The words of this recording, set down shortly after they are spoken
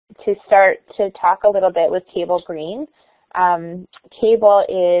to start to talk a little bit with Cable Green. Cable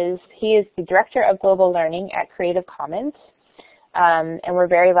is the Director of Global Learning at Creative Commons, and we're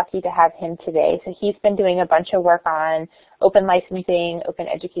very lucky to have him today. So he's been doing a bunch of work on open licensing, open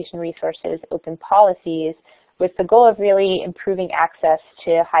education resources, open policies, with the goal of really improving access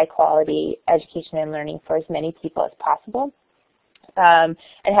to high-quality education and learning for as many people as possible, and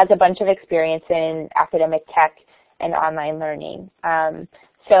has a bunch of experience in academic tech and online learning.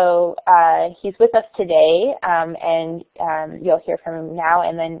 So he's with us today, and you'll hear from him now,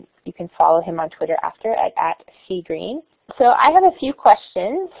 and then you can follow him on Twitter after at @cgreen. So I have a few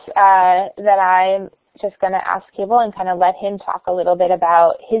questions that I'm just going to ask Cable and kind of let him talk a little bit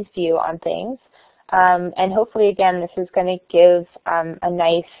about his view on things. And hopefully, again, this is going to give some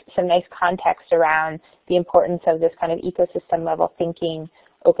nice context around the importance of this kind of ecosystem-level thinking,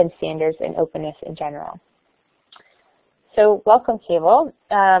 open standards, and openness in general. So welcome, Cable.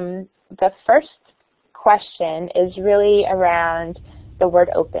 The first question is really around the word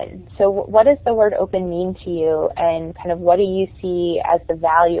open. So what does the word open mean to you, and kind of what do you see as the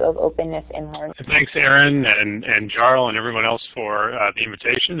value of openness in learning? Thanks, Erin and Jarl and everyone else for the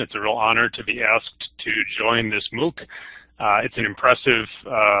invitation. It's a real honor to be asked to join this MOOC. It's an impressive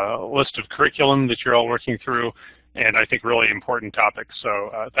list of curriculum that you're all working through, and I think really important topics.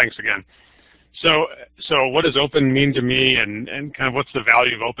 So thanks again. So what does open mean to me, and kind of what's the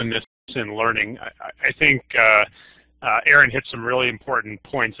value of openness in learning? I think Erin hit some really important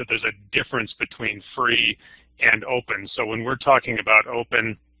points, that there's a difference between free and open. So when we're talking about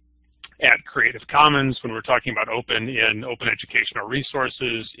open at Creative Commons, when we're talking about open in open educational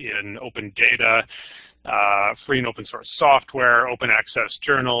resources, in open data, free and open source software, open access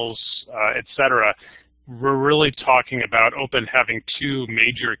journals, etc., we're really talking about open having two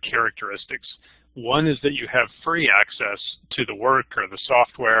major characteristics. One is that you have free access to the work or the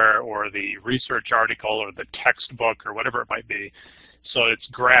software or the research article or the textbook or whatever it might be. So it's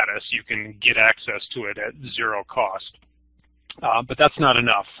gratis. You can get access to it at zero cost. But that's not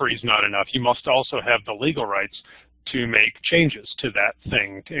enough. Free is not enough. You must also have the legal rights to make changes to that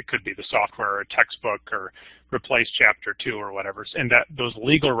thing. It could be the software or a textbook or replace chapter 2 or whatever. And that those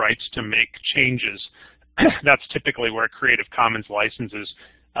legal rights to make changes, that's typically where Creative Commons licenses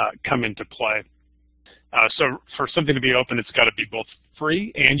come into play. So for something to be open, it's got to be both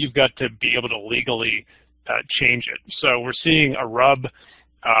free and you've got to be able to legally change it. So we're seeing a rub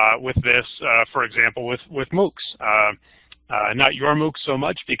with this, for example, with MOOCs. Not your MOOC so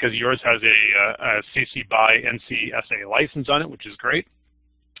much, because yours has a CC BY NC-SA license on it, which is great.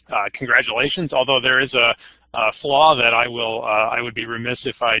 Congratulations, although there is a flaw that I would be remiss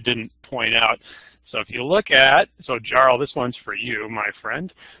if I didn't point out. So if you look at, so Jarl, this one's for you, my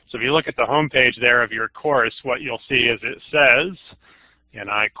friend. So if you look at the home page there of your course, what you'll see is it says, and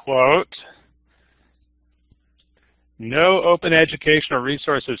I quote, "No open educational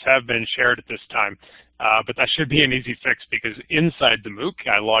resources have been shared at this time." But that should be an easy fix, because inside the MOOC,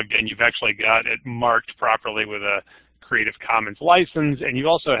 I logged in, you've actually got it marked properly with a Creative Commons license, and you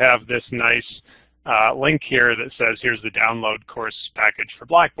also have this nice link here that says, here's the download course package for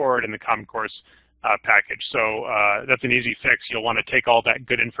Blackboard and the Common Course package. So that's an easy fix. You'll want to take all that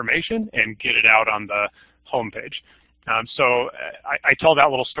good information and get it out on the home page. So I tell that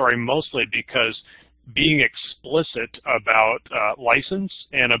little story mostly because being explicit about license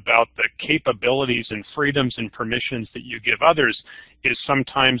and about the capabilities and freedoms and permissions that you give others is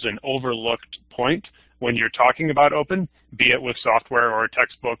sometimes an overlooked point when you're talking about open, be it with software or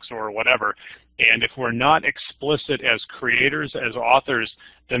textbooks or whatever. And if we're not explicit as creators, as authors,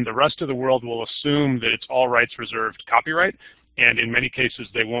 then the rest of the world will assume that it's all rights reserved copyright, and in many cases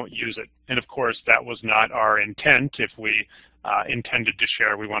they won't use it. And of course that was not our intent. If we intended to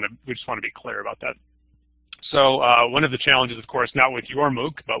share, we just want to be clear about that. So one of the challenges, of course, not with your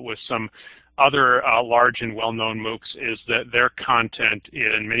MOOC, but with some other large and well-known MOOCs, is that their content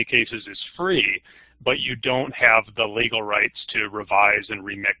in many cases is free, but you don't have the legal rights to revise and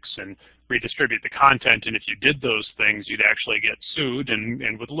remix and redistribute the content. And if you did those things, you'd actually get sued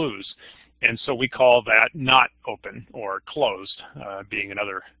and would lose. And so we call that not open, or closed, being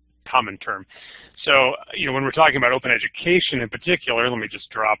another common term. So when we're talking about open education in particular, let me just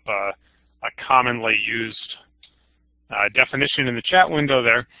drop a commonly used definition in the chat window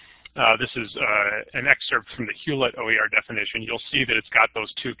there. This is an excerpt from the Hewlett OER definition. You'll see that it's got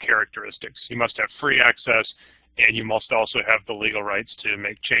those two characteristics. You must have free access, and you must also have the legal rights to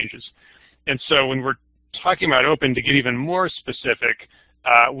make changes. And so when we're talking about open, to get even more specific,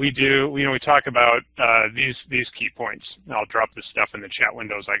 we talk about these key points. I'll drop this stuff in the chat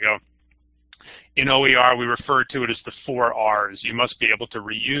window as I go. In OER, we refer to it as the 4 R's. You must be able to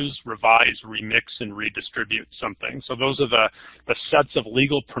reuse, revise, remix, and redistribute something. So those are the sets of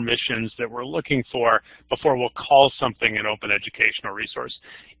legal permissions that we're looking for before we'll call something an open educational resource.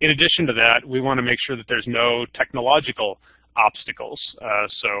 In addition to that, we want to make sure that there's no technological obstacles.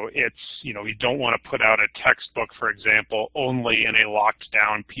 So it's, you know, we don't want to put out a textbook, for example, only in a locked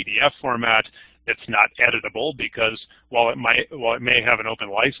down PDF format. It's not editable, because while it may have an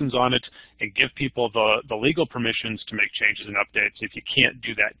open license on it and give people the legal permissions to make changes and updates, if you can't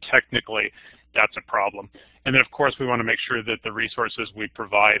do that technically, that's a problem. And then, of course, we want to make sure that the resources we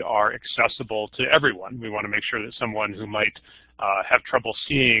provide are accessible to everyone. We want to make sure that someone who might have trouble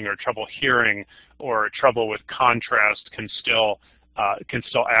seeing or trouble hearing or trouble with contrast can still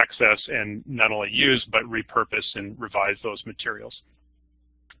access and not only use but repurpose and revise those materials.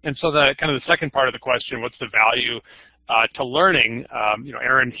 And so the kind of the second part of the question, what's the value to learning? You know,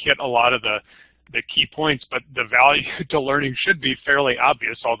 Aaron hit a lot of the key points, but the value to learning should be fairly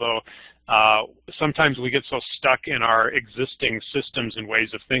obvious, although sometimes we get so stuck in our existing systems and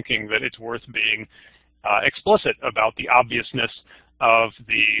ways of thinking that it's worth being explicit about the obviousness of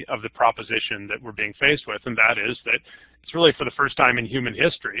the proposition that we're being faced with, and that is that it's really for the first time in human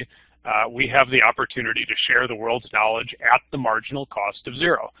history we have the opportunity to share the world's knowledge at the marginal cost of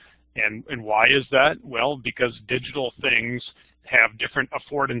zero. And why is that? Well, because digital things have different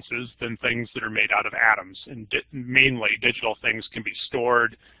affordances than things that are made out of atoms. And mainly, digital things can be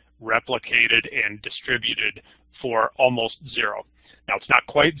stored, replicated, and distributed for almost zero. Now, it's not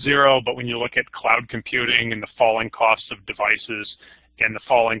quite zero, but when you look at cloud computing and the falling costs of devices and the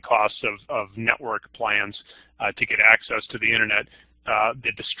falling costs of network plans to get access to the internet,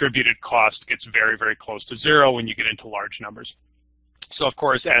 the distributed cost gets very, very close to zero when you get into large numbers. So, of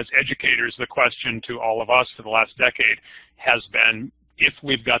course, as educators, the question to all of us for the last decade has been, if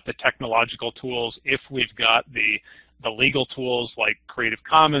we've got the technological tools, if we've got the legal tools like Creative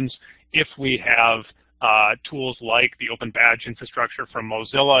Commons, if we have tools like the Open Badge infrastructure from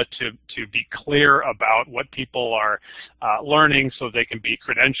Mozilla to be clear about what people are learning so they can be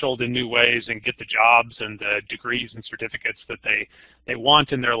credentialed in new ways and get the jobs and the degrees and certificates that they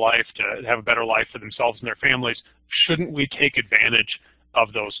want in their life to have a better life for themselves and their families, shouldn't we take advantage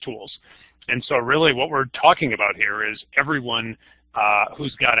of those tools? And so really what we're talking about here is everyone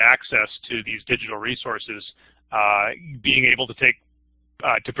who's got access to these digital resources being able to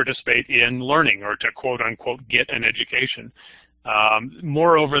participate in learning, or to quote-unquote get an education.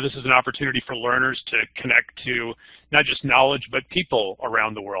 Moreover, this is an opportunity for learners to connect to not just knowledge, but people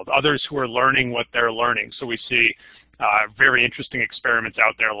around the world, others who are learning what they're learning. So we see very interesting experiments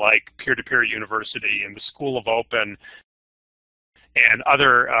out there like Peer-to-Peer University and the School of Open and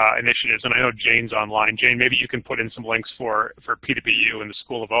other initiatives. And I know Jane's online. Jane, maybe you can put in some links for P2PU and the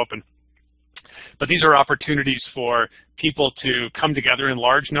School of Open. But these are opportunities for people to come together in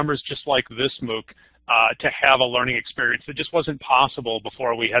large numbers, just like this MOOC, to have a learning experience that just wasn't possible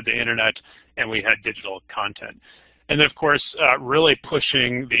before we had the internet and we had digital content. And then, of course, really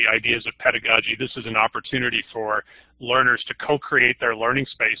pushing the ideas of pedagogy. This is an opportunity for learners to co-create their learning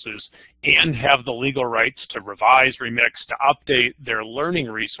spaces and have the legal rights to revise, remix, to update their learning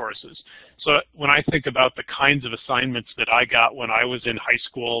resources. So when I think about the kinds of assignments that I got when I was in high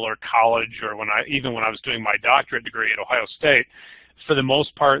school or college, or even when I was doing my doctorate degree at Ohio State, for the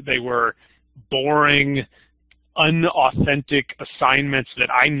most part they were boring, unauthentic assignments that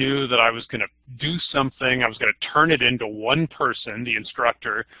I knew that I was going to do something, I was going to turn it into one person, the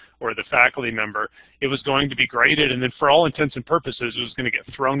instructor or the faculty member. It was going to be graded, and then for all intents and purposes, it was going to get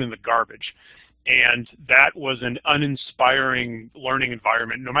thrown in the garbage. And that was an uninspiring learning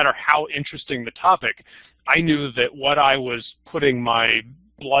environment. No matter how interesting the topic, I knew that what I was putting my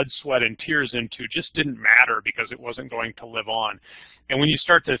blood, sweat, and tears into just didn't matter because it wasn't going to live on. And when you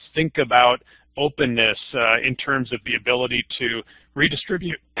start to think about openness in terms of the ability to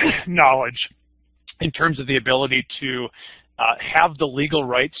redistribute knowledge, in terms of the ability to have the legal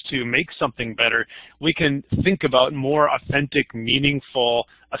rights to make something better, we can think about more authentic, meaningful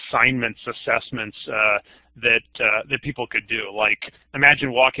assignments, assessments that people could do. Like,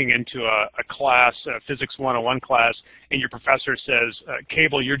 imagine walking into a class, a Physics 101 class, and your professor says,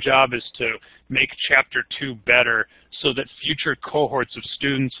 Cable, your job is to make Chapter 2 better so that future cohorts of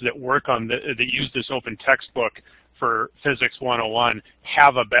students that work on that use this open textbook for Physics 101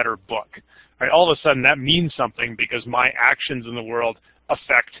 have a better book. Right? All of a sudden, that means something because my actions in the world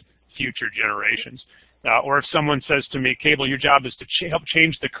affect future generations. Or if someone says to me, Cable, your job is to help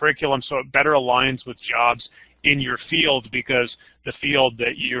change the curriculum so it better aligns with jobs in your field because the field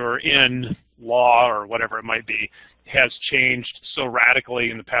that you're in, law or whatever it might be, has changed so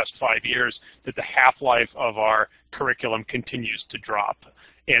radically in the past 5 years that the half-life of our curriculum continues to drop.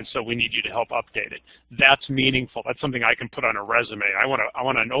 And so we need you to help update it. That's meaningful. That's something I can put on a resume. I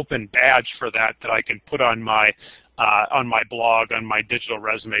want an open badge for that I can put on my blog, on my digital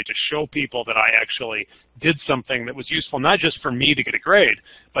resume, to show people that I actually did something that was useful, not just for me to get a grade,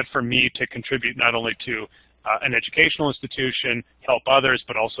 but for me to contribute not only to an educational institution, help others,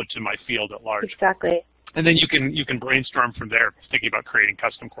 but also to my field at large. Exactly. And then you can brainstorm from there, thinking about creating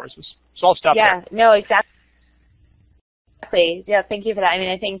custom courses. So I'll stop there. Yeah, no, exactly. Yeah, thank you for that. I mean,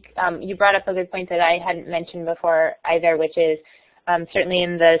 I think you brought up a good point that I hadn't mentioned before either, which is certainly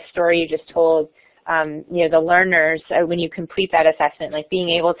in the story you just told, you know, the learners, when you complete that assessment, like being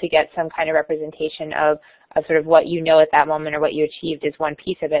able to get some kind of representation of sort of what you know at that moment or what you achieved is one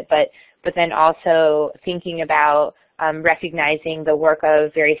piece of it, but then also thinking about recognizing the work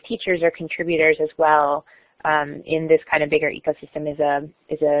of various teachers or contributors as well in this kind of bigger ecosystem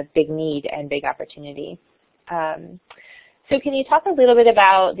is a big need and big opportunity. So can you talk a little bit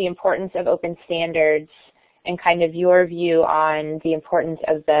about the importance of open standards and kind of your view on the importance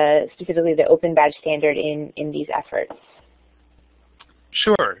of specifically the open badge standard in these efforts?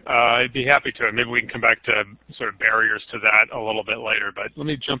 Sure, I'd be happy to. Maybe we can come back to sort of barriers to that a little bit later, but let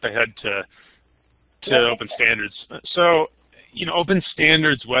me jump ahead to open standards. So, you know, open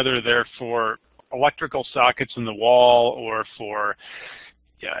standards, whether they're for electrical sockets in the wall or for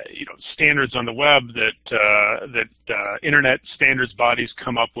you know, standards on the web that internet standards bodies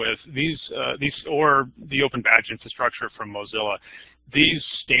come up with, these or the open badge infrastructure from Mozilla, these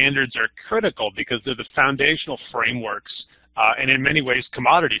standards are critical because they're the foundational frameworks and in many ways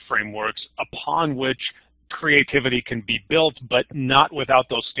commodity frameworks upon which creativity can be built, but not without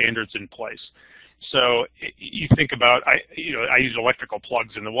those standards in place. So you think about, I use electrical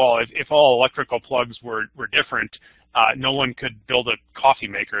plugs in the wall. If all electrical plugs were different, no one could build a coffee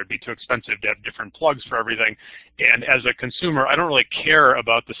maker. It'd be too expensive to have different plugs for everything. And as a consumer, I don't really care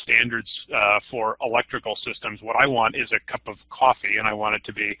about the standards for electrical systems. What I want is a cup of coffee, and I want it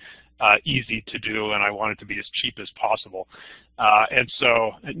to be easy to do, and I want it to be as cheap as possible. And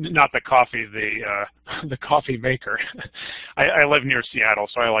so, not the coffee, the coffee maker. I live near Seattle,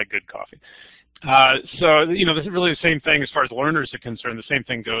 so I like good coffee. So, you know, this is really the same thing as far as learners are concerned. The same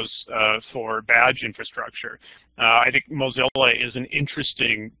thing goes for badge infrastructure. I think Mozilla is an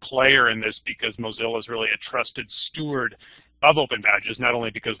interesting player in this because Mozilla is really a trusted steward of open badges, not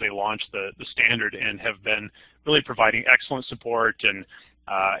only because they launched the standard and have been really providing excellent support and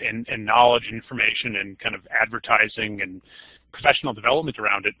knowledge and information and kind of advertising and professional development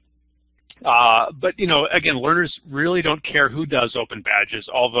around it. But, you know, again, learners really don't care who does open badges,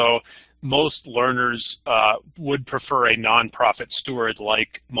 although most learners would prefer a nonprofit steward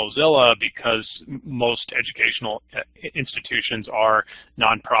like Mozilla because most educational institutions are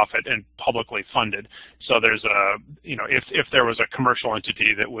nonprofit and publicly funded. So there's a, you know, if there was a commercial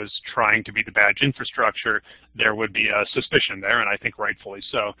entity that was trying to be the badge infrastructure, there would be a suspicion there, and I think rightfully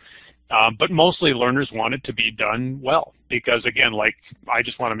so. But mostly learners want it to be done well because, again, like I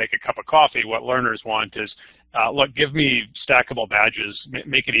just want to make a cup of coffee. What learners want is, look, give me stackable badges,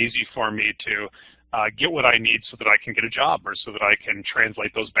 make it easy for me to get what I need so that I can get a job or so that I can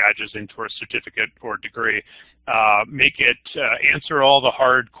translate those badges into a certificate or degree. Make it answer all the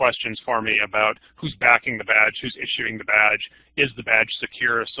hard questions for me about who's backing the badge, who's issuing the badge, is the badge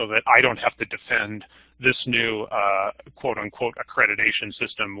secure so that I don't have to defend this new quote-unquote accreditation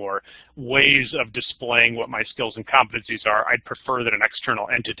system or ways of displaying what my skills and competencies are. I'd prefer that an external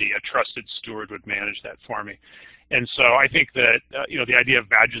entity, a trusted steward, would manage that for me. And so I think that you know, the idea of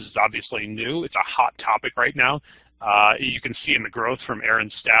badges is obviously new. It's a hot topic right now. You can see in the growth from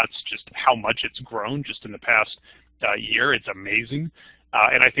Aaron's stats just how much it's grown just in the past year. It's amazing.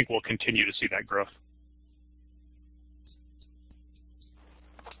 And I think we'll continue to see that growth.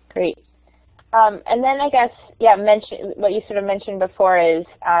 Great. And then I guess, yeah, what you sort of mentioned before is,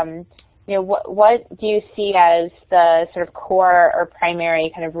 you know, what do you see as the sort of core or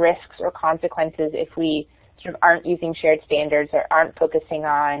primary kind of risks or consequences if we sort of aren't using shared standards or aren't focusing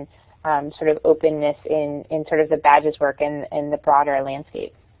on sort of openness in sort of the badges work and the broader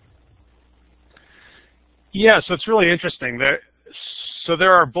landscape? Yeah, so it's really interesting. So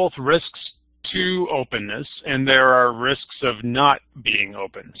there are both risks to openness and there are risks of not being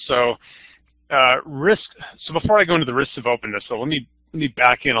open. So so before I go into the risks of openness, so let me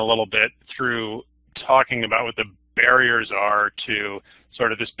back in a little bit through talking about what the barriers are to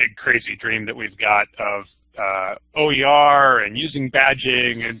sort of this big crazy dream that we've got of OER and using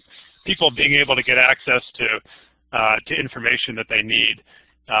badging and people being able to get access to information that they need.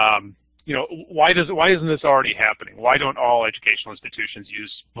 why isn't this already happening? Why don't all educational institutions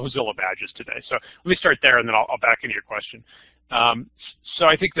use Mozilla badges today? So let me start there, and then I'll back into your question. So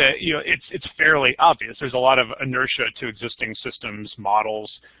I think that it's fairly obvious. There's a lot of inertia to existing systems,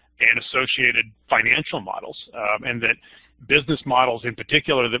 models, and associated financial models, and that business models in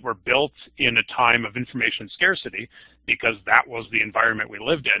particular that were built in a time of information scarcity, because that was the environment we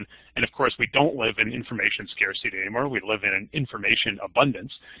lived in. And of course, we don't live in information scarcity anymore. We live in an information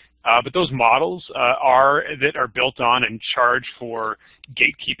abundance. But those models are built on and charge for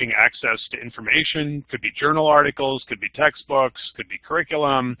gatekeeping access to information. Could be journal articles, could be textbooks, could be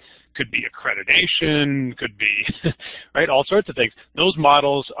curriculum, could be accreditation, could be right, all sorts of things. Those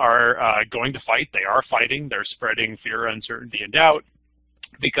models are going to fight. They are fighting. They're spreading fear, uncertainty, and doubt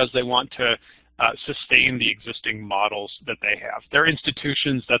because they want to sustain the existing models that they have. They're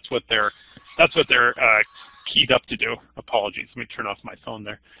institutions. That's what they're keyed up to do. Apologies. Let me turn off my phone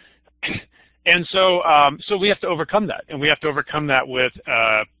there. And so we have to overcome that, and we have to overcome that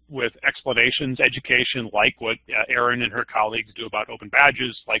with explanations, education, like what Erin and her colleagues do about open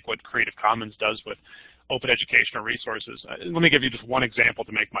badges, like what Creative Commons does with open educational resources. Let me give you just one example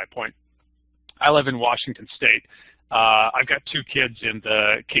to make my point. I live in Washington State. I've got 2 kids in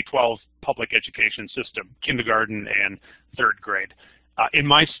the K-12 public education system, kindergarten and 3rd grade. In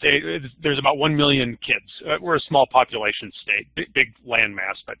my state, there's about 1 million kids. We're a small population state, big land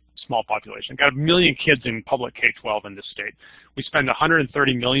mass, but small population. Got 1 million kids in public K-12 in this state. We spend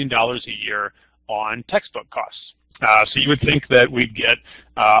 $130 million a year on textbook costs. So you would think that we'd get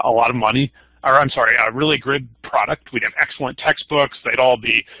a lot of money, or I'm sorry, a really good product. We'd have excellent textbooks. They'd all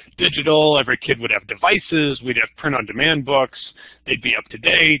be digital. Every kid would have devices. We'd have print-on-demand books. They'd be up to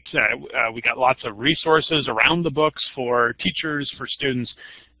date. We got lots of resources around the books for teachers, for students.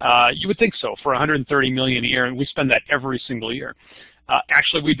 You would think so for $130 million a year, and we spend that every single year.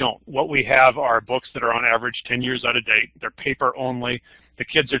 Actually, we don't. What we have are books that are on average 10 years out of date. They're paper only. The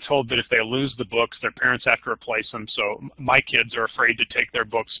kids are told that if they lose the books, their parents have to replace them. So my kids are afraid to take their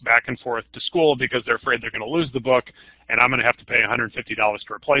books back and forth to school because they're afraid they're going to lose the book, and I'm going to have to pay $150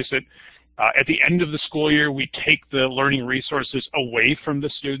 to replace it. At the end of the school year, we take the learning resources away from the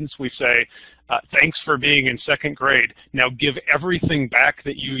students. We say, thanks for being in 2nd grade. Now give everything back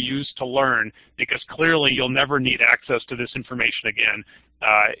that you used to learn, because clearly you'll never need access to this information again,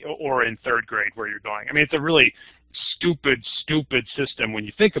 or in 3rd grade where you're going. I mean, it's a really stupid system when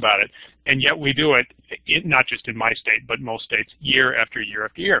you think about it, and yet we do it, not just in my state, but most states, year after year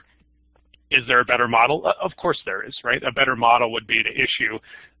after year. Is there a better model? Of course there is, right? A better model would be to issue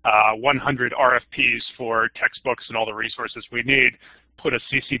 100 RFPs for textbooks and all the resources we need, put a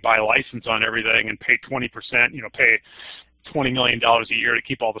CC BY license on everything, and pay 20%, pay $20 million a year to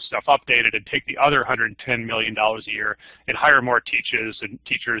keep all the stuff updated, and take the other $110 million a year and hire more teachers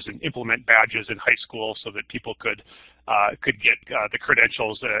and implement badges in high school so that people could get the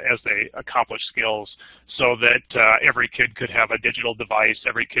credentials as they accomplish skills, so that every kid could have a digital device,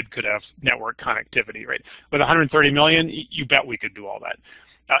 every kid could have network connectivity, right? With $130 million, you bet we could do all that.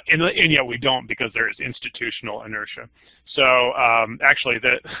 And yet we don't, because there is institutional inertia. So actually,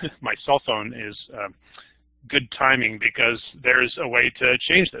 my cell phone is good timing, because there's a way to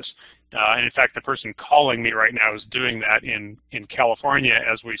change this. And in fact, the person calling me right now is doing that in California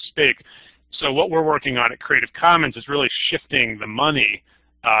as we speak. So what we're working on at Creative Commons is really shifting the money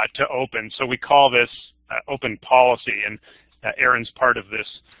to open. So we call this open policy, and Erin's part of this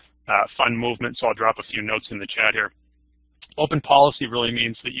fun movement, so I'll drop a few notes in the chat here. Open policy really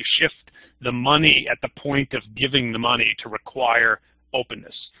means that you shift the money at the point of giving the money to require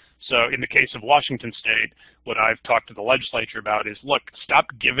openness. So in the case of Washington State, what I've talked to the legislature about is, look, stop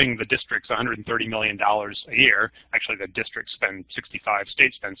giving the districts $130 million a year. Actually, the districts spend 65,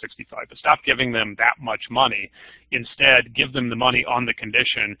 states spend 65, but stop giving them that much money. Instead, give them the money on the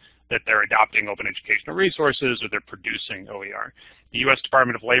condition that they're adopting open educational resources or they're producing OER. The U.S.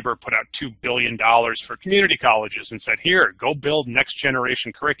 Department of Labor put out $2 billion for community colleges and said, here, go build next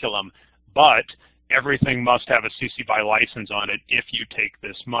generation curriculum, but everything must have a CC BY license on it if you take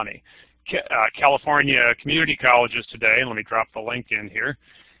this money. California community colleges today, and let me drop the link in here,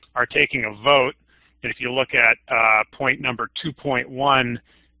 are taking a vote. And if you look at point number 2.1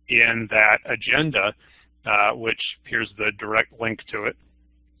 in that agenda, which here's the direct link to it,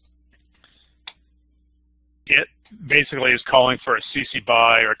 it basically is calling for a CC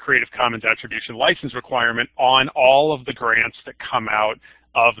BY or Creative Commons attribution license requirement on all of the grants that come out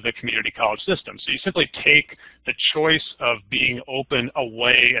of the community college system. So you simply take the choice of being open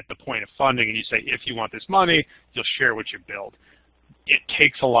away at the point of funding, and you say, if you want this money, you'll share what you build. It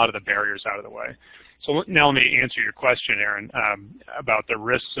takes a lot of the barriers out of the way. So now let me answer your question, Erin, about the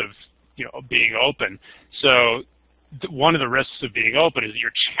risks of being open. So one of the risks of being open is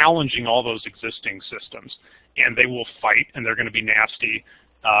you're challenging all those existing systems, and they will fight, and they're going to be nasty,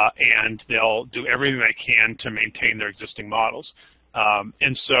 and they'll do everything they can to maintain their existing models.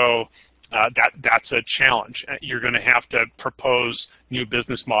 And so that's a challenge. You're going to have to propose new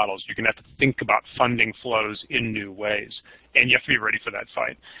business models. You're going to have to think about funding flows in new ways, and you have to be ready for that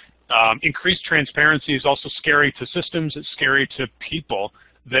fight. Increased transparency is also scary to systems. It's scary to people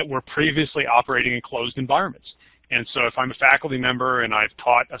that were previously operating in closed environments. And so if I'm a faculty member and I've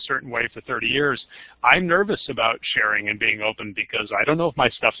taught a certain way for 30 years, I'm nervous about sharing and being open because I don't know if my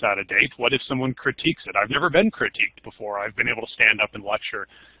stuff's out of date. What if someone critiques it? I've never been critiqued before. I've been able to stand up and lecture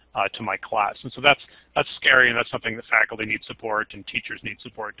to my class. And so that's scary, and that's something that faculty need support and teachers need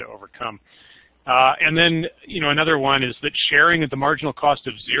support to overcome. And then, another one is that sharing at the marginal cost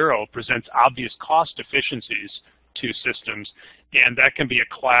of zero presents obvious cost efficiencies to systems, and that can be a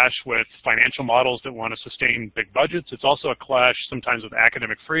clash with financial models that want to sustain big budgets. It's also a clash sometimes with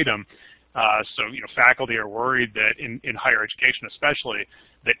academic freedom. So faculty are worried that in higher education especially,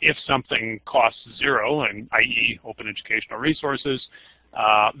 that if something costs zero, and i.e. open educational resources,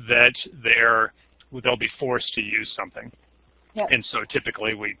 that they'll be forced to use something. Yep. And so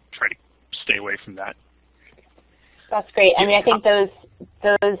typically we try to stay away from that. That's great. I mean, I think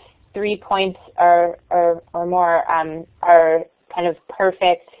those 3 points or more are kind of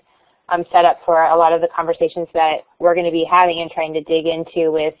perfect setup for a lot of the conversations that we're going to be having and trying to dig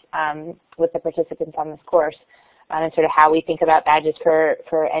into with the participants on this course, and sort of how we think about badges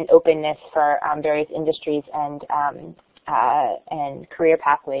for an openness for various industries and career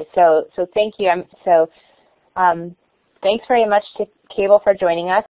pathways. So thank you. Thanks very much to Cable for joining us.